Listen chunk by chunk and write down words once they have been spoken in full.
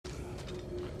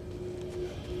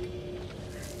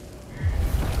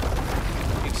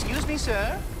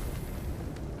sir.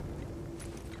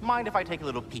 Mind if I take a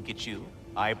little peek at you?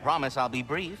 I promise I'll be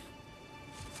brief.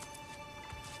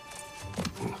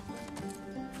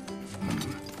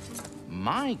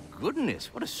 My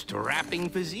goodness, what a strapping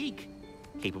physique.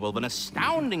 Capable of an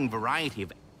astounding variety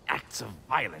of acts of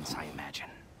violence, I imagine.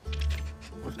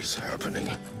 What is happening?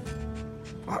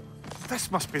 What?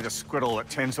 This must be the squirrel that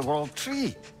tends the world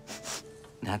tree.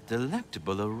 That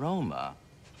delectable aroma.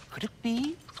 Could it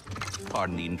be?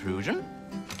 Pardon the intrusion.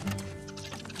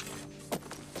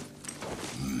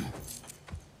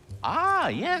 Ah,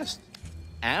 yes.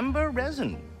 Amber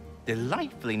resin.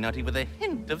 Delightfully nutty with a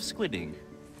hint of squidding.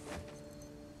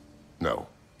 No.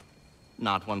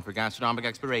 Not one for gastronomic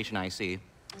exploration, I see.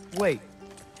 Wait,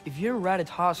 if you're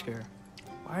Ratatosker,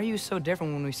 why are you so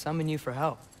different when we summon you for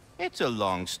help? It's a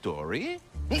long story.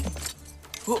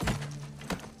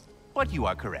 But you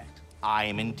are correct. I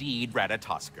am indeed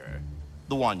Ratatosker.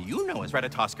 The one you know as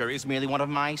Ratatosker is merely one of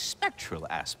my spectral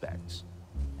aspects.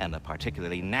 And a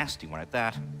particularly nasty one at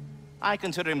that. I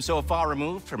consider him so far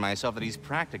removed from myself that he's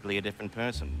practically a different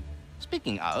person.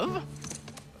 Speaking of,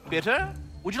 Bitter,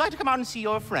 would you like to come out and see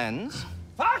your friends?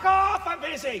 Fuck off! I'm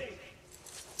busy!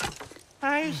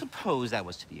 I suppose that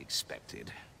was to be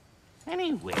expected.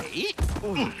 Anyway,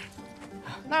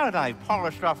 now that I've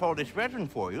polished off all this resin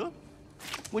for you,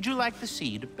 would you like the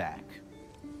seed back?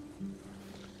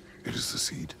 It is the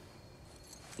seed.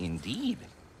 Indeed.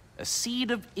 A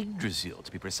seed of Yggdrasil,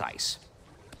 to be precise.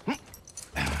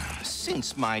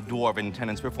 Since my dwarven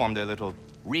tenants performed their little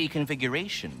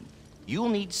reconfiguration, you'll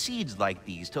need seeds like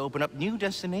these to open up new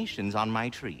destinations on my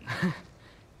tree.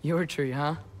 Your tree,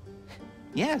 huh?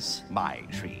 Yes, my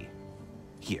tree.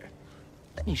 Here,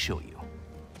 let me show you.